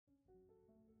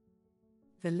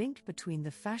The link between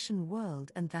the fashion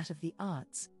world and that of the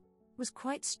arts was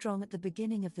quite strong at the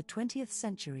beginning of the 20th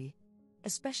century,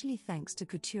 especially thanks to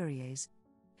couturiers,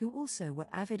 who also were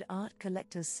avid art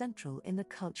collectors central in the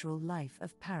cultural life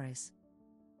of Paris.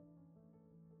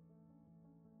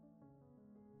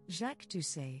 Jacques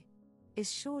Doucet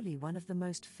is surely one of the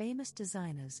most famous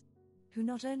designers, who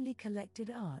not only collected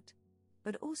art,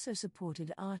 but also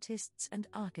supported artists and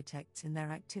architects in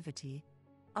their activity,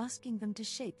 asking them to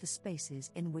shape the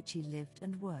spaces in which he lived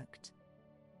and worked.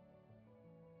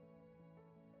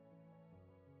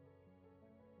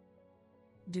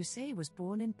 Doucet was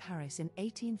born in Paris in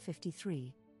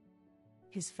 1853.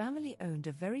 His family owned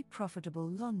a very profitable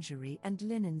lingerie and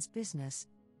linens business,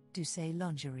 Doucet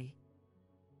Lingerie.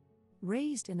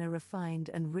 Raised in a refined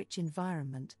and rich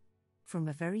environment, from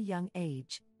a very young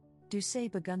age,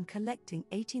 Doucet began collecting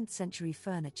 18th-century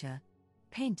furniture,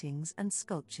 paintings and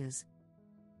sculptures.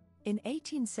 In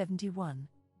 1871,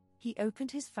 he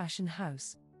opened his fashion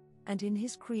house, and in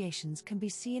his creations can be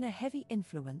seen a heavy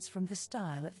influence from the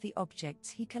style of the objects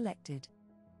he collected.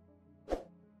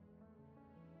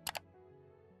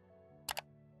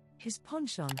 His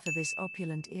penchant for this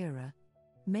opulent era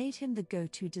made him the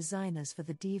go-to designers for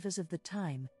the divas of the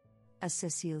time, as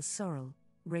Cécile Sorel,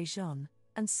 Réjean,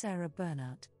 and Sarah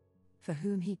Bernhardt, for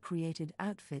whom he created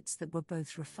outfits that were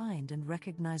both refined and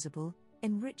recognizable,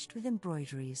 enriched with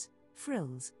embroideries,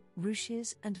 frills,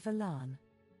 ruches and volane.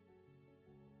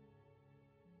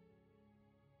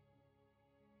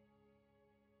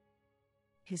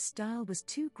 His style was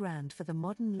too grand for the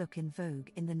modern look in vogue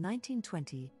in the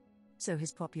 1920s, so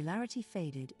his popularity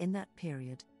faded in that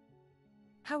period.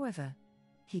 However,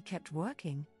 he kept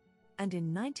working, and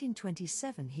in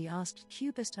 1927 he asked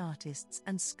Cubist artists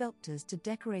and sculptors to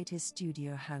decorate his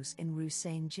studio house in Rue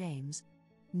Saint-James,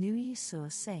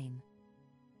 Neuilly-sur-Seine.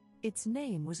 Its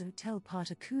name was Hôtel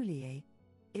Particulier.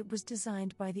 It was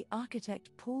designed by the architect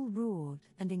Paul Rouault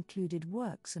and included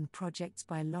works and projects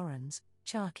by Laurens,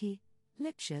 Charky,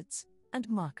 Lipschitz, and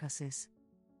Marcussis.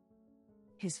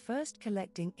 His first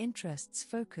collecting interests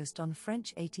focused on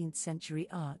French 18th-century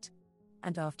art,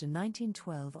 and after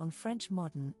 1912 on French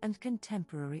modern and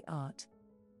contemporary art.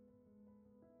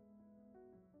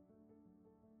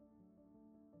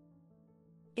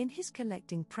 In his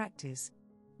collecting practice,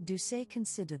 Doucet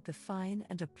considered the fine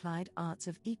and applied arts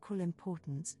of equal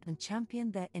importance and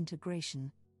championed their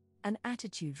integration, an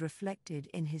attitude reflected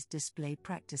in his display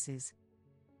practices.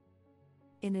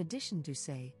 In addition,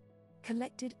 Doucet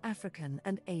collected African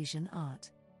and Asian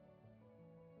art.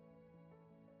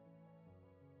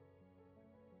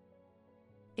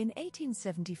 In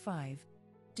 1875,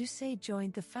 Doucet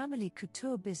joined the family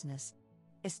couture business,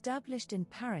 established in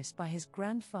Paris by his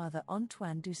grandfather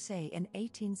Antoine Doucet in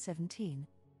 1817,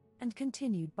 and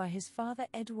continued by his father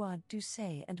Édouard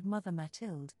Doucet and mother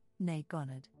Mathilde, née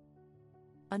Gonard.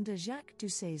 Under Jacques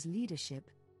Doucet's leadership,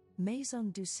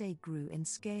 Maison Doucet grew in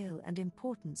scale and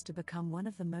importance to become one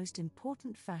of the most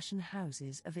important fashion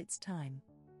houses of its time.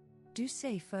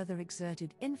 Doucet further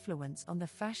exerted influence on the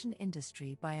fashion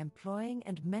industry by employing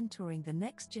and mentoring the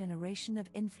next generation of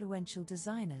influential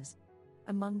designers,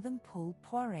 among them Paul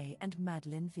Poiret and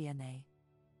Madeleine Vianney.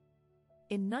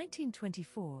 In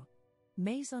 1924,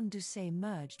 Maison Doucet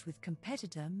merged with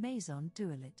competitor Maison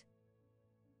Douillet.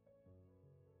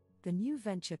 The new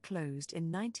venture closed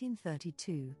in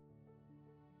 1932.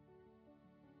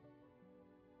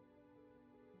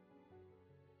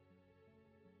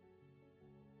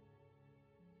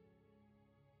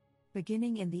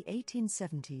 Beginning in the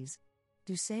 1870s,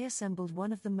 Doucet assembled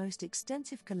one of the most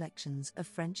extensive collections of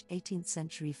French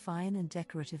 18th-century fine and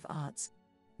decorative arts,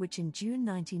 which in June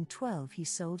 1912 he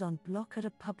sold en bloc at a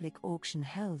public auction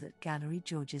held at Galerie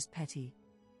Georges Petit.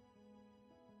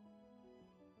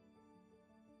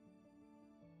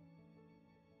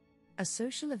 A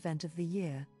social event of the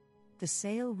year, the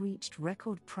sale reached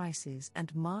record prices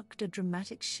and marked a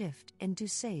dramatic shift in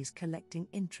Doucet's collecting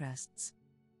interests.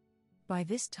 By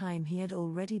this time he had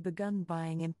already begun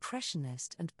buying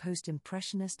Impressionist and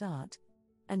post-Impressionist art,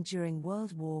 and during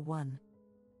World War I,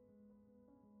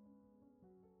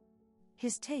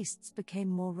 his tastes became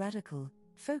more radical,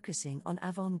 focusing on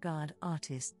avant-garde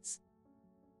artists.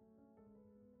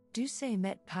 Doucet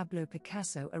met Pablo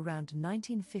Picasso around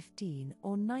 1915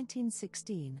 or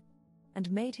 1916,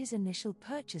 and made his initial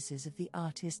purchases of the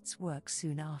artist's work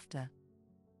soon after.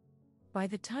 By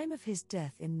the time of his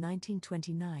death in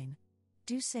 1929,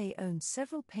 Doucet owned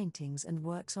several paintings and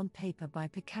works on paper by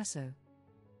Picasso.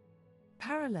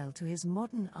 Parallel to his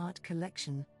modern art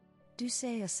collection,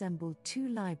 Doucet assembled 2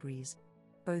 libraries,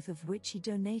 both of which he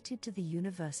donated to the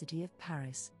University of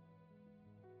Paris.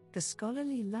 The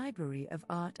scholarly Library of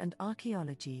Art and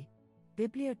Archaeology,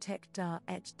 Bibliothèque d'Art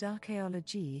et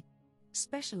d'Archéologie,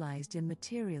 specialized in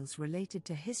materials related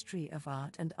to history of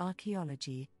art and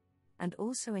archaeology, and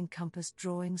also encompassed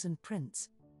drawings and prints,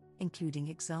 including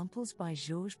examples by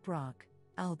Georges Braque,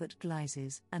 Albert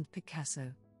Gleizes, and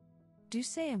Picasso.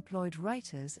 Doucet employed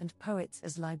writers and poets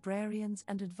as librarians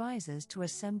and advisors to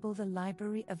assemble the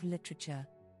Library of Literature,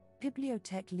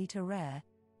 Bibliothèque littéraire,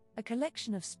 a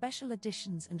collection of special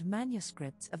editions and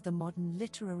manuscripts of the modern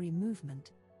literary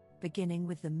movement, beginning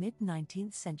with the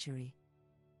mid-19th century.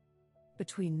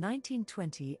 Between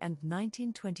 1920 and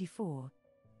 1924,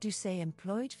 Doucet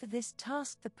employed for this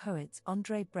task the poets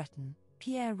André Breton,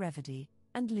 Pierre Revedy,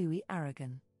 and Louis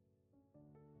Aragon.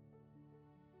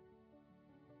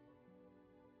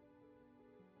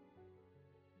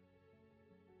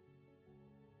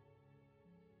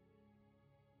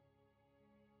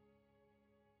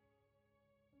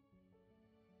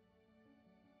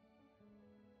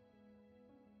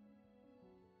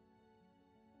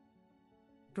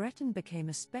 Breton became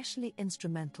especially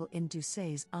instrumental in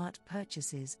Doucet's art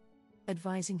purchases,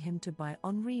 advising him to buy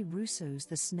Henri Rousseau's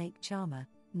The Snake Charmer,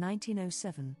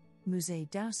 1907, Musée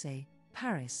d'Orsay,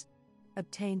 Paris,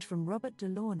 obtained from Robert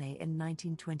Delaunay in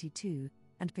 1922,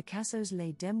 and Picasso's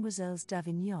Les Demoiselles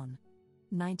d'Avignon,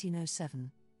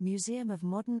 1907, Museum of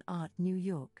Modern Art, New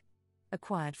York,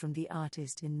 acquired from the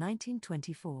artist in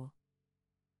 1924.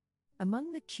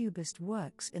 Among the Cubist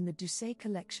works in the Doucet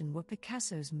collection were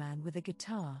Picasso's Man with a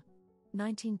Guitar,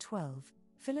 1912,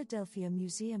 Philadelphia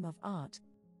Museum of Art,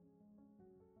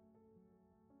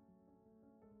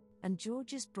 and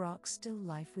Georges Braque's Still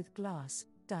Life with Glass,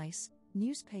 Dice,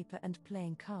 Newspaper and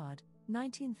Playing Card,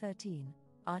 1913,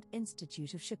 Art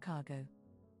Institute of Chicago.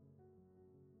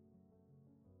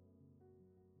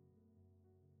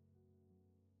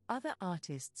 Other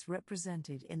artists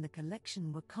represented in the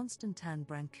collection were Constantin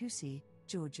Brancusi,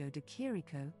 Giorgio de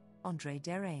Chirico, André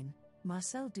Derain,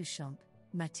 Marcel Duchamp,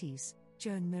 Matisse,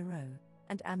 Joan Miro,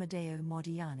 and Amedeo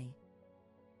Modigliani.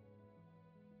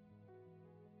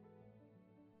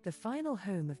 The final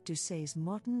home of Doucet's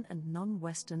modern and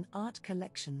non-Western art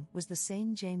collection was the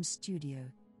St. James Studio,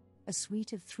 a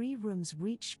suite of 3 rooms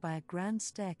reached by a grand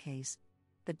staircase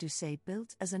that Doucet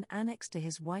built as an annex to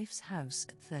his wife's house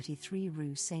at 33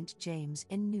 Rue St. James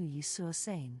in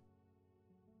Neuilly-sur-Seine.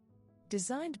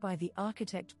 Designed by the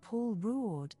architect Paul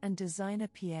Rouaud and designer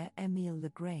Pierre-Émile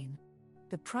Legrain,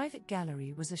 the private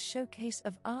gallery was a showcase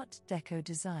of Art Deco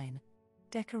design,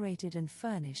 decorated and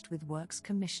furnished with works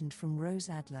commissioned from Rose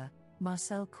Adler,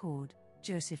 Marcel Cord,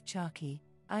 Joseph Charkey,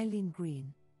 Eileen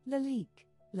Green, Lalique,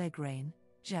 Legrain,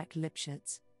 Jacques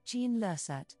Lipschitz, Jean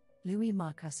Lersat, Louis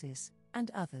Marcassis, and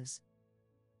others.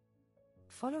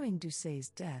 Following Doucet's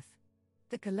death,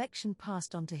 the collection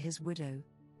passed on to his widow,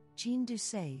 Jean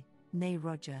Doucet, née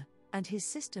Roger, and his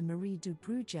sister Marie du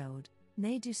Brugeld,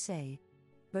 née Doucet,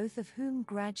 both of whom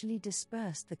gradually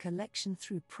dispersed the collection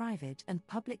through private and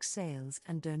public sales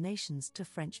and donations to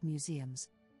French museums.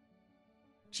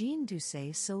 Jean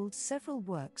Doucet sold several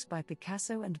works by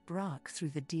Picasso and Braque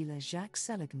through the dealer Jacques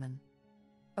Seligman.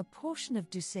 A portion of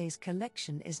Doucet's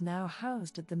collection is now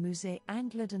housed at the Musée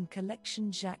Angleton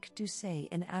Collection Jacques Doucet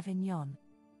in Avignon,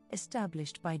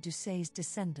 established by Doucet's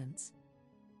descendants.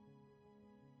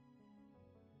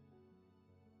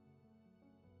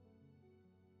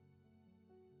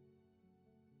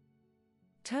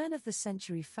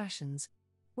 Turn-of-the-century fashions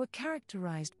were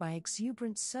characterized by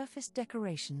exuberant surface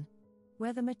decoration,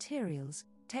 where the materials,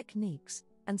 techniques,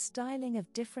 and styling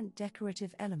of different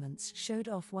decorative elements showed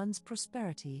off one's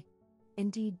prosperity.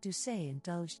 Indeed, Doucet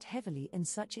indulged heavily in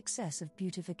such excess of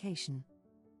beautification.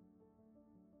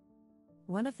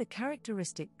 One of the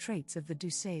characteristic traits of the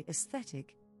Doucet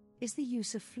aesthetic is the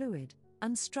use of fluid,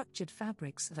 unstructured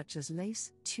fabrics such as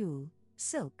lace, tulle,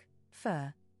 silk,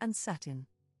 fur, and satin.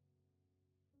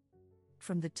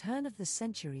 From the turn of the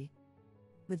century,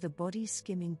 with the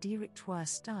body-skimming directoire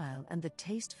style and the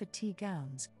taste for tea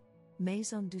gowns,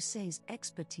 Maison Doucet's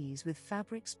expertise with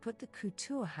fabrics put the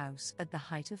couture house at the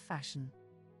height of fashion.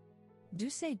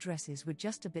 Doucet dresses were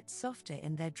just a bit softer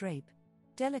in their drape,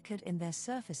 delicate in their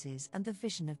surfaces, and the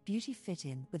vision of beauty fit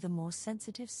in with the more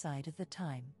sensitive side of the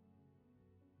time.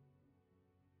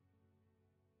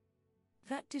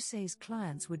 That Doucet's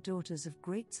clients were daughters of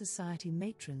great society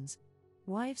matrons,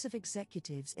 wives of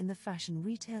executives in the fashion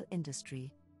retail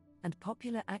industry, and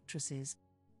popular actresses,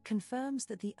 confirms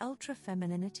that the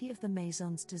ultra-femininity of the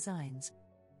Maison's designs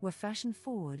were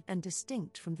fashion-forward and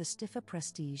distinct from the stiffer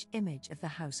prestige image of the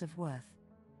House of Worth.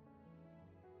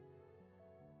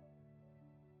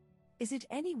 Is it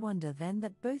any wonder then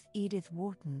that both Edith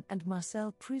Wharton and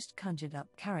Marcel Proust conjured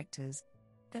up characters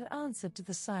that answered to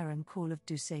the siren call of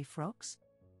Doucet frocks?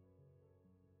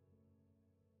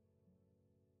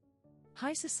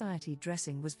 High society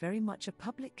dressing was very much a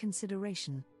public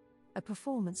consideration, a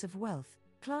performance of wealth,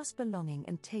 class belonging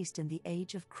and taste in the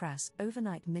age of crass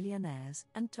overnight millionaires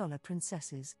and dollar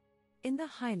princesses. In the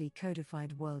highly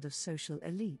codified world of social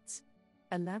elites,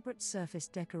 elaborate surface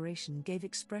decoration gave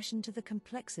expression to the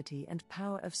complexity and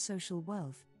power of social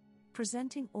wealth,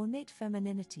 presenting ornate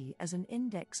femininity as an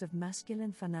index of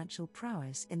masculine financial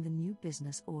prowess in the new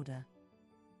business order.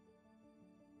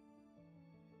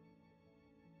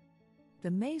 The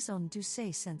Maison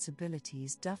Doucet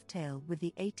sensibilities dovetail with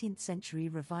the 18th century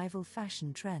revival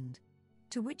fashion trend,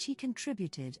 to which he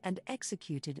contributed and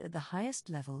executed at the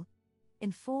highest level,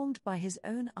 informed by his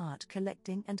own art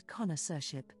collecting and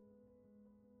connoisseurship.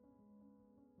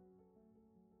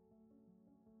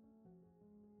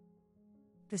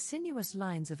 The sinuous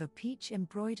lines of a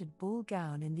peach-embroidered ball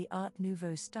gown in the Art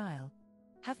Nouveau style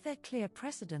have their clear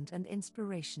precedent and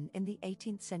inspiration in the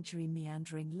 18th century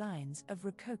meandering lines of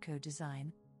Rococo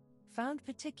design, found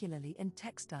particularly in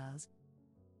textiles.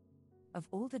 Of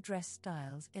all the dress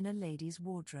styles in a lady's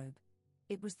wardrobe,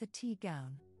 it was the tea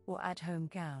gown, or at-home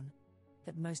gown,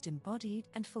 that most embodied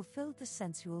and fulfilled the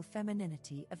sensual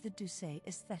femininity of the Doucet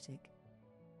aesthetic.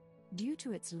 Due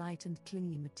to its light and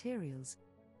clingy materials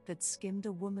that skimmed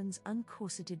a woman's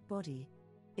uncorseted body,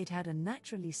 it had a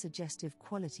naturally suggestive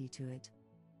quality to it.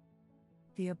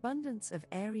 The abundance of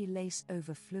airy lace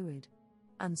over fluid,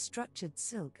 unstructured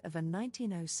silk of a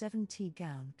 1907 tea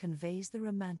gown conveys the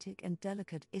romantic and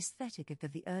delicate aesthetic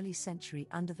of the early century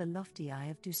under the lofty eye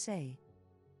of Doucet.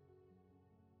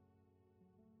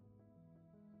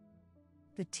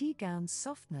 The tea gown's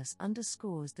softness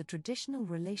underscores the traditional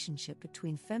relationship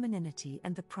between femininity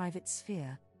and the private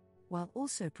sphere, while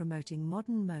also promoting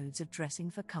modern modes of dressing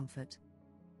for comfort.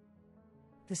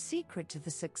 The secret to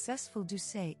the successful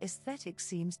Doucet aesthetic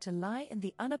seems to lie in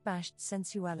the unabashed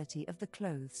sensuality of the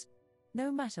clothes,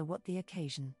 no matter what the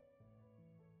occasion.